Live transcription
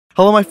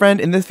Hello my friend,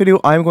 in this video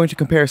I'm going to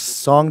compare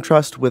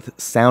Songtrust with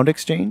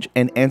SoundExchange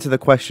and answer the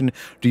question,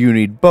 do you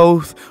need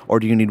both or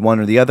do you need one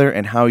or the other,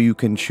 and how you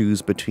can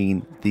choose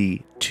between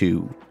the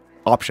two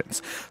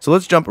options. So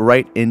let's jump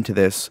right into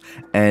this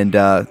and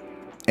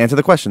answer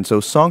the question.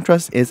 So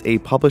Songtrust is a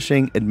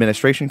publishing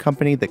administration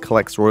company that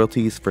collects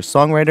royalties for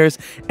songwriters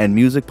and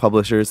music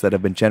publishers that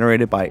have been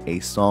generated by a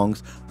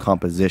song's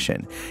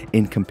composition.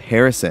 In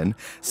comparison,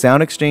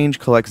 SoundExchange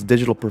collects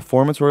digital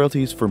performance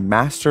royalties for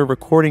master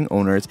recording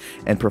owners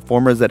and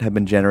performers that have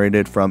been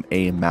generated from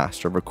a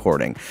master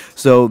recording.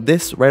 So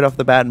this right off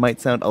the bat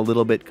might sound a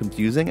little bit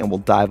confusing, and we'll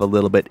dive a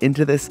little bit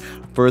into this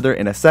further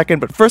in a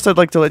second. But first I'd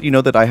like to let you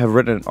know that I have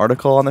written an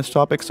article on this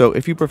topic. So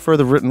if you prefer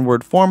the written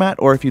word format,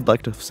 or if you'd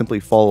like to simply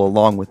follow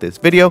along with this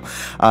video,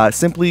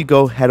 simply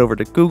go head over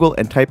to Google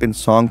and type in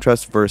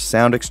Songtrust versus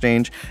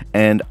SoundExchange,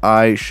 and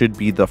I should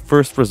be the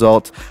first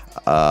result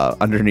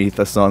underneath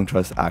a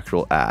Songtrust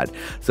actual ad.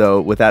 So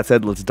with that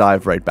said, let's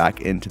dive right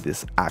back into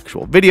this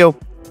actual video.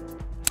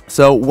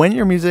 So when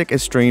your music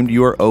is streamed,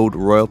 you are owed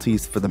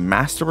royalties for the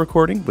master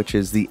recording, which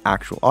is the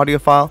actual audio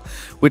file,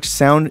 which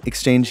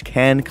SoundExchange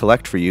can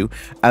collect for you,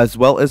 as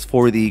well as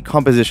for the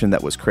composition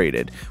that was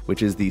created,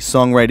 which is the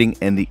songwriting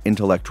and the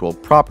intellectual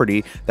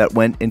property that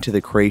went into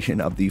the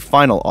creation of the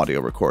final audio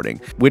recording,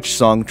 which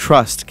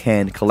Songtrust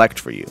can collect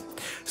for you.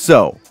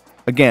 So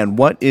again,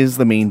 what is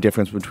the main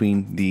difference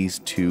between these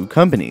two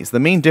companies?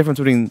 The main difference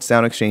between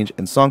SoundExchange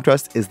and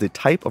Songtrust is the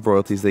type of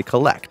royalties they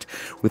collect,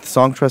 with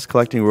Songtrust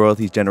collecting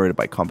royalties generated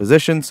by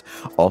compositions,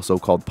 also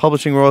called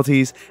publishing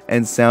royalties,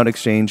 and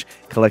SoundExchange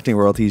collecting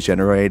royalties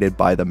generated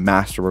by the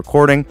master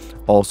recording,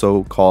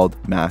 also called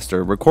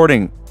master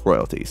recording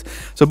royalties.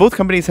 So both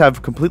companies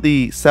have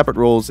completely separate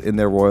roles in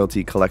their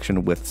royalty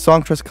collection, with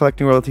Songtrust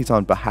collecting royalties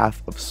on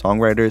behalf of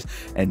songwriters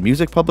and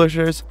music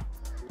publishers,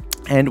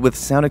 and with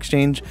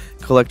SoundExchange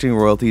collecting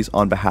royalties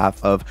on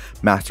behalf of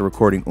master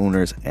recording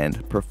owners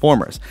and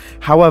performers.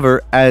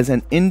 However, as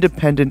an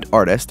independent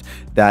artist,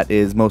 that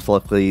is most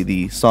likely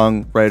the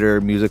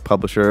songwriter, music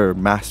publisher,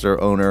 master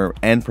owner,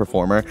 and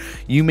performer,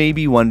 you may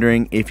be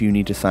wondering if you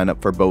need to sign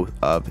up for both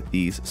of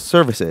these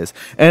services.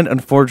 And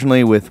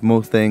unfortunately, with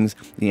most things,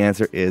 the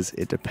answer is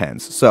it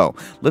depends. So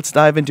let's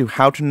dive into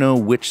how to know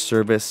which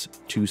service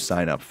to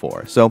sign up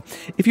for. So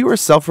if you are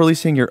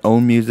self-releasing your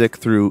own music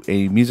through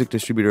a music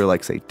distributor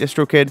like, say,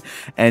 DistroKid,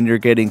 and you're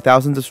getting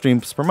thousands of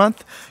streams per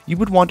month, you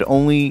would want to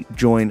only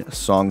join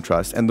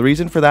Songtrust. And the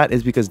reason for that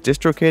is because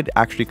DistroKid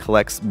actually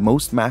collects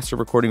most master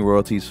recording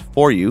royalties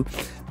for you,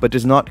 but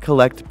does not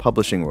collect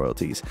publishing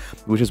royalties,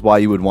 which is why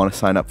you would want to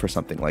sign up for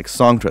something like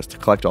Songtrust to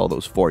collect all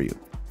those for you.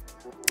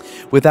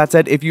 With that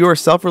said, if you are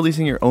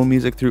self-releasing your own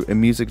music through a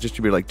music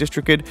distributor like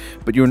DistroKid,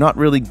 but you're not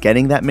really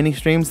getting that many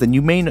streams, then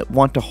you may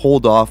want to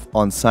hold off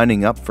on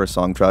signing up for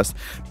Songtrust.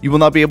 You will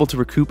not be able to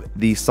recoup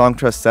the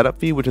Songtrust setup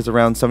fee, which is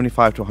around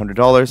 $75 to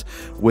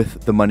 $100,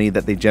 with the money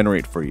that they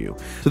generate for you.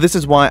 So this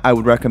is why I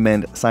would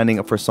recommend signing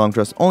up for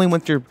Songtrust only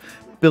once you're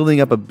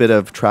building up a bit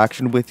of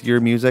traction with your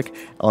music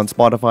on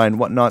Spotify and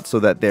whatnot, so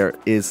that there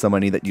is some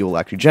money that you will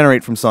actually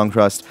generate from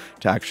Songtrust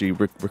to actually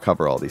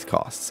recover all these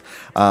costs.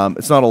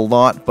 It's not a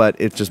lot, but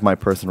it's just my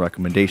personal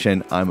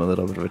recommendation. I'm a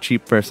little bit of a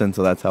cheap person,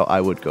 so that's how I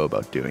would go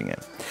about doing it.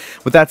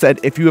 With that said,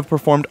 if you have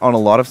performed on a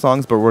lot of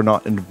songs but were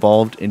not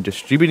involved in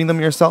distributing them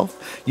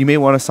yourself, you may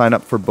want to sign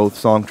up for both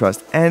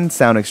Songtrust and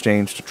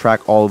SoundExchange to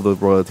track all of the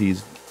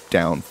royalties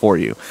down for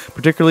you,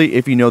 particularly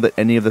if you know that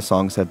any of the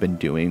songs have been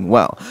doing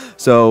well.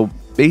 So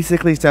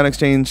basically,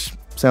 SoundExchange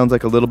sounds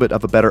like a little bit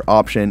of a better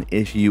option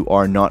if you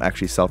are not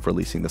actually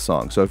self-releasing the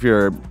song. So if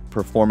you're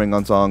performing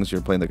on songs, you're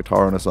playing the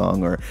guitar on a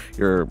song, or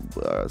you're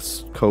a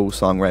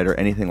co-songwriter,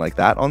 anything like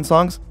that on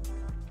songs,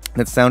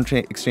 that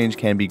SoundExchange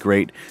can be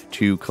great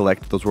to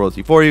collect those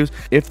royalties for you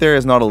if there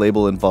is not a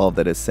label involved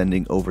that is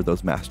sending over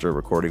those master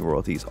recording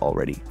royalties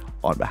already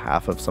on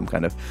behalf of some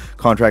kind of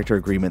contract or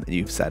agreement that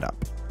you've set up.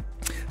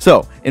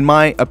 So, in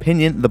my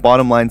opinion, the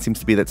bottom line seems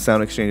to be that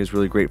SoundExchange is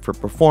really great for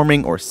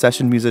performing or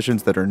session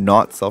musicians that are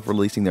not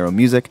self-releasing their own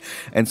music,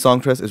 and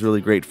Songtrust is really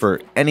great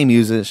for any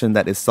musician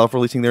that is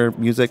self-releasing their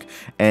music,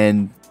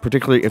 and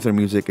particularly if their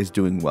music is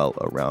doing well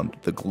around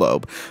the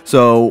globe.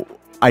 So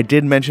I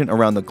did mention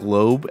around the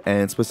globe,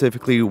 and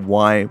specifically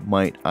why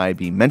might I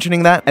be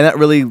mentioning that? And that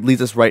really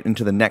leads us right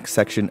into the next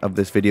section of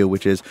this video,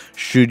 which is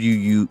should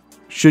you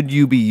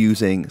be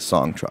using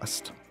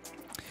Songtrust?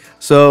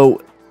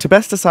 So to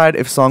best decide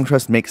if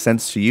Songtrust makes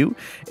sense to you,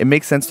 it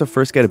makes sense to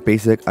first get a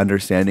basic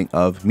understanding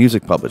of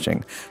music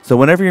publishing. So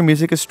whenever your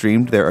music is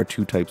streamed, there are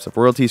two types of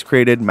royalties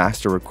created: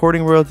 master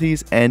recording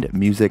royalties and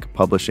music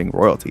publishing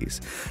royalties.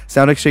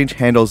 SoundExchange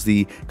handles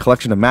the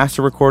collection of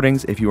master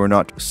recordings if you are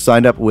not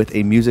signed up with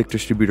a music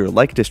distributor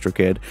like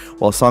DistroKid,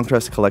 while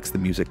Songtrust collects the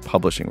music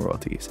publishing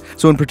royalties.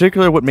 So in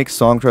particular, what makes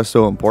Songtrust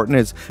so important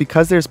is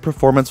because there's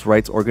performance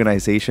rights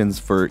organizations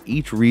for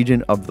each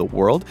region of the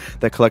world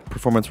that collect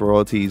performance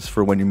royalties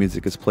for when your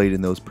music is played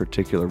in those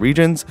particular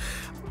regions.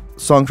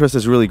 Songtrust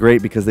is really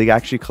great because they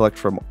actually collect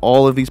from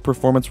all of these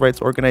performance rights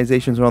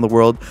organizations around the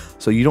world,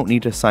 so you don't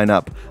need to sign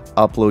up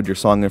upload your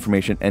song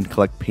information and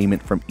collect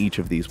payment from each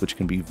of these, which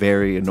can be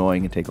very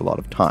annoying and take a lot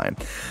of time.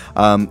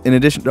 In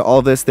addition to all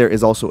of this, there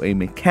is also a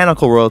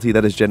mechanical royalty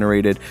that is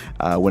generated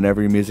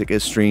whenever your music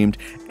is streamed,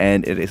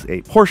 and it is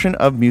a portion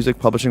of music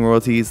publishing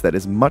royalties that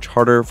is much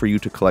harder for you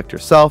to collect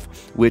yourself,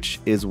 which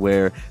is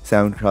where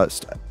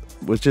Songtrust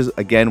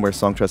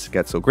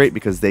gets so great,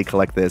 because they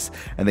collect this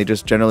and they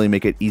just generally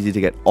make it easy to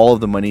get all of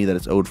the money that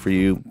is owed for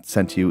you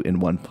sent to you in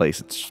one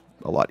place. It's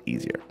a lot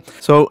easier.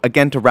 So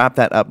again, to wrap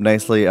that up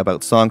nicely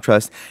about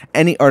Songtrust,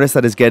 any artist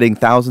that is getting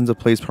thousands of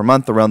plays per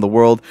month around the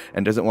world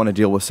and doesn't want to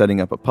deal with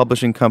setting up a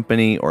publishing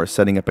company or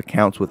setting up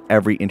accounts with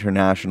every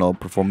international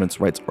performance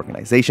rights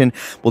organization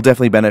will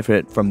definitely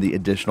benefit from the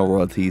additional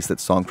royalties that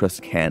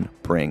Songtrust can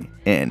bring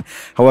in.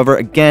 However,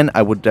 again,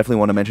 I would definitely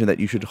want to mention that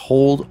you should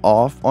hold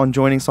off on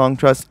joining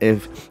Songtrust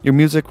if your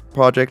music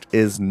project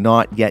is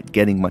not yet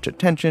getting much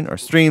attention or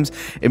streams.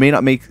 It may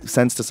not make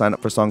sense to sign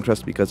up for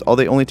Songtrust because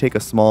they only take a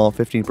small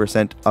 15%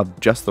 of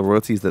just the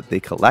royalties that they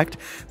collect.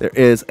 There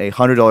is a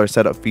 $100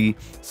 setup fee,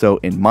 so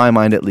in my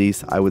mind at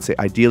least, I would say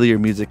ideally your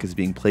music is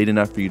being played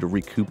enough for you to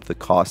recoup the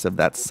cost of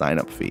that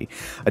sign-up fee.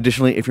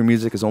 Additionally, if your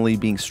music is only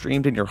being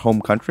streamed in your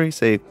home country,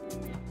 say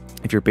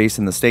if you're based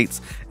in the States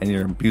and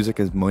your music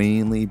is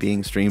mainly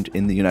being streamed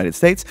in the United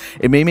States,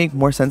 it may make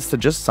more sense to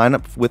just sign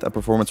up with a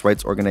performance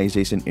rights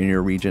organization in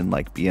your region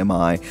like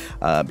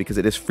BMI, because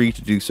it is free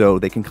to do so.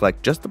 They can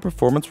collect just the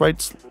performance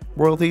rights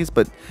royalties,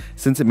 but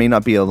since it may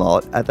not be a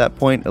lot at that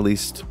point, at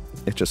least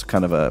it's just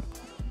kind of a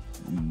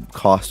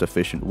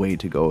cost-efficient way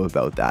to go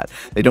about that.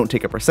 They don't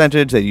take a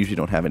percentage. They usually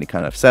don't have any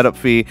kind of setup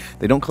fee.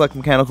 They don't collect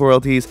mechanical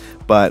royalties,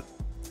 but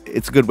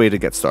it's a good way to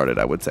get started,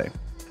 I would say.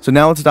 So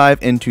now let's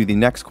dive into the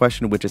next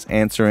question, which is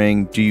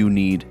answering, do you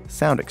need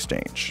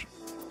SoundExchange?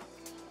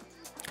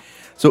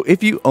 So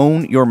if you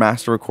own your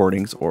master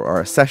recordings or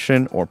are a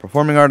session or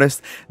performing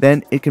artist,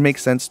 then it can make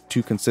sense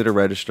to consider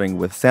registering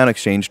with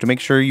SoundExchange to make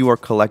sure you are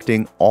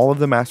collecting all of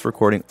the master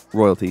recording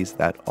royalties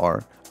that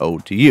are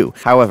owed to you.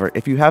 However,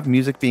 if you have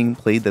music being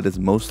played that is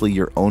mostly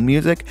your own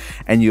music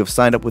and you have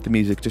signed up with a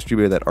music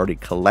distributor that already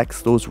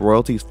collects those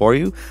royalties for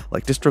you,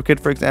 like DistroKid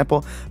for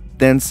example,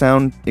 then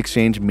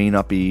SoundExchange may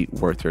not be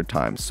worth your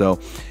time. So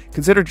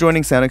consider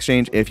joining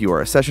SoundExchange if you are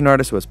a session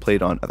artist who has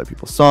played on other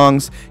people's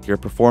songs, you're a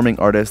performing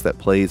artist that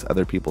plays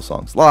other people's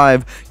songs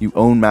live, you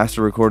own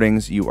master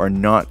recordings, you are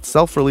not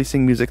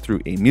self-releasing music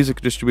through a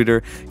music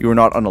distributor, you are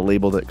not on a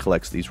label that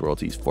collects these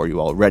royalties for you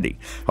already.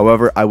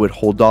 However, I would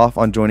hold off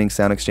on joining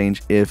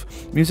SoundExchange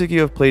if music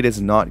you have played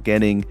is not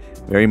getting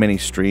very many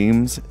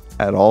streams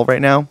at all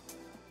right now.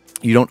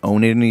 You don't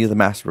own any of the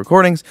master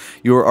recordings,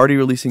 you are already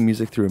releasing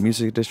music through a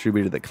music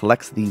distributor that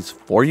collects these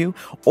for you,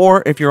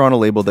 or if you're on a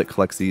label that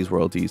collects these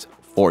royalties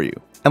for you.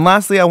 And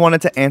lastly, I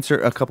wanted to answer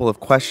a couple of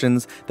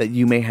questions that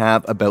you may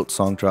have about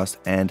Songtrust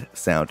and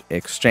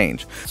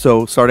SoundExchange.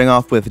 So starting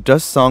off with,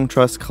 does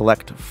Songtrust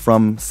collect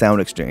from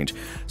SoundExchange?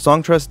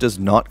 Songtrust does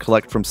not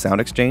collect from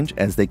SoundExchange,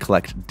 as they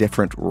collect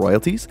different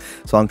royalties.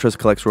 Songtrust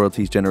collects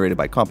royalties generated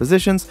by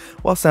compositions,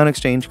 while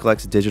SoundExchange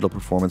collects digital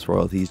performance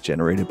royalties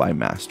generated by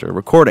master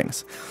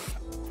recordings.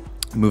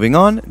 Moving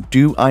on,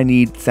 do I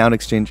need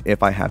SoundExchange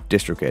if I have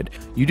DistroKid?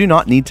 You do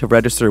not need to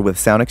register with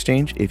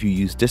SoundExchange if you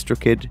use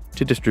DistroKid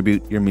to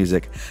distribute your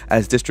music,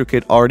 as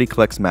DistroKid already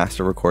collects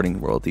master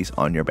recording royalties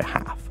on your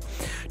behalf.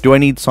 Do I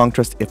need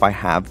Songtrust if I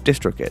have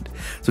DistroKid?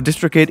 So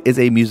DistroKid is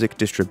a music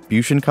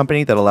distribution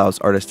company that allows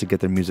artists to get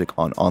their music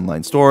on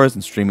online stores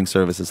and streaming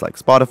services like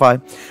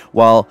Spotify,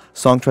 while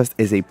Songtrust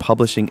is a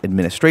publishing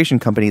administration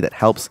company that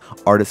helps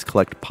artists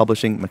collect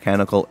publishing,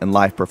 mechanical, and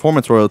live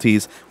performance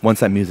royalties once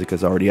that music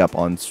is already up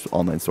on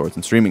online stores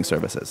and streaming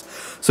services.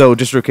 So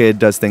DistroKid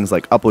does things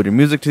like upload your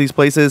music to these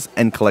places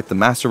and collect the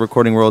master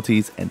recording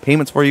royalties and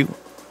payments for you,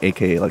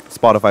 aka like the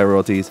Spotify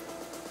royalties.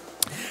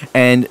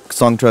 And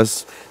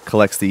Songtrust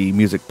collects the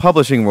music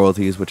publishing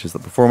royalties, which is the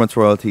performance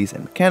royalties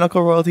and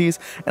mechanical royalties,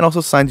 and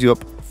also signs you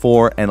up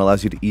for and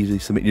allows you to easily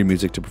submit your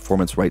music to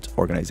performance rights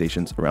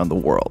organizations around the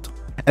world.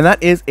 And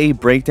that is a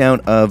breakdown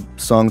of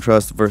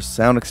Songtrust versus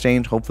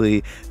SoundExchange.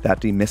 Hopefully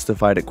that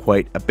demystified it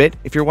quite a bit.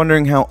 If you're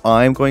wondering how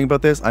I'm going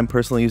about this, I'm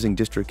personally using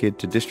DistroKid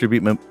to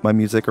distribute my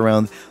music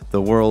around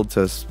the world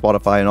to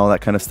Spotify and all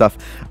that kind of stuff.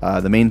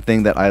 The main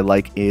thing that I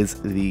like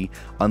is the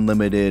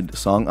unlimited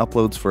song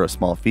uploads for a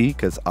small fee,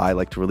 because I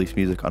like to release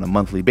music on a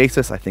monthly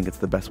basis. I think it's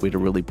the best way to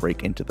really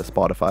break into the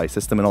Spotify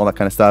system and all that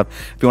kind of stuff.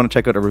 If you want to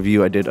check out a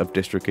review I did of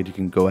DistroKid, you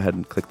can go ahead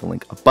and click the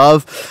link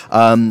above.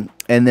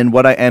 And then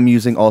what I am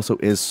using also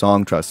is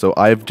Songtrust. So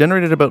I've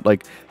generated about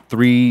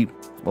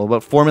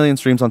about 4 million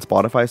streams on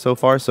Spotify so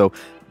far. So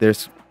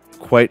there's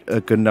quite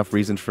a good enough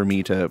reason for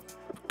me to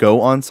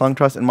go on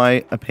Songtrust, in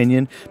my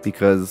opinion,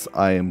 because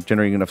I am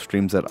generating enough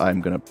streams that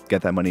I'm going to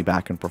get that money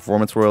back in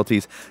performance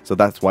royalties. So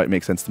that's why it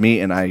makes sense to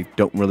me. And I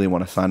don't really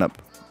want to sign up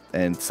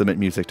and submit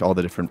music to all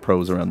the different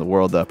pros around the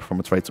world, the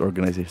performance rights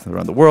organizations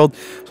around the world.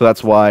 So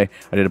that's why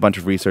I did a bunch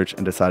of research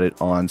and decided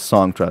on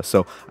Songtrust.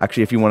 So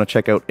actually, if you want to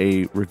check out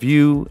a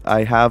review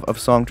I have of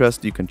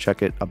Songtrust, you can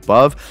check it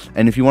above.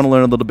 And if you want to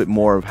learn a little bit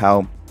more of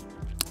how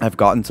I've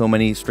gotten so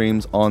many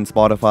streams on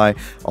Spotify,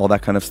 all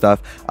that kind of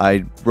stuff.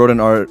 I wrote an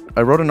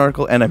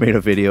article and I made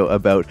a video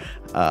about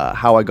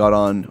how I got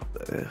on,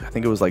 I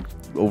think it was like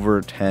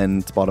over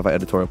 10 Spotify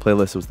editorial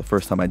playlists. It was the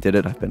first time I did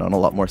it. I've been on a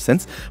lot more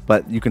since,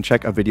 but you can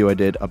check a video I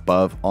did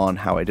above on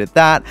how I did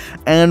that.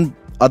 And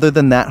other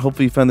than that,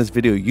 hopefully you found this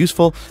video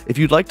useful. If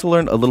you'd like to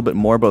learn a little bit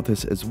more about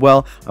this as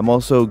well, I'm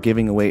also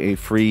giving away a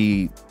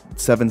free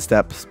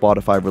 7-step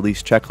Spotify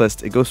release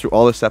checklist. It goes through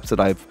all the steps that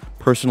I've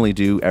personally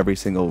do every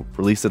single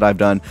release that I've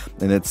done,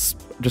 and it's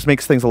just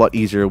makes things a lot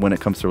easier when it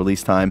comes to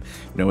release time,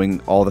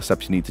 knowing all the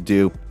steps you need to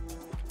do.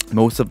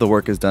 Most of the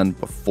work is done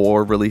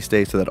before release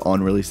day so that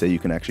on release day you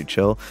can actually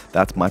chill.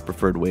 That's my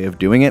preferred way of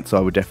doing it, so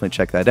I would definitely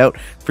check that out.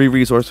 Free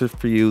resources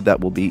for you that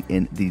will be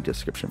in the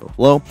description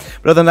below.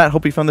 But other than that,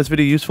 hope you found this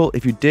video useful.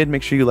 If you did,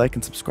 make sure you like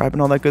and subscribe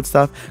and all that good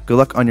stuff. Good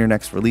luck on your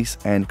next release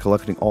and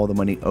collecting all the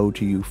money owed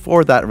to you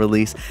for that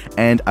release,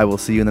 and I will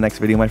see you in the next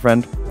video, my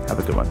friend. Have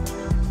a good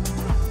one.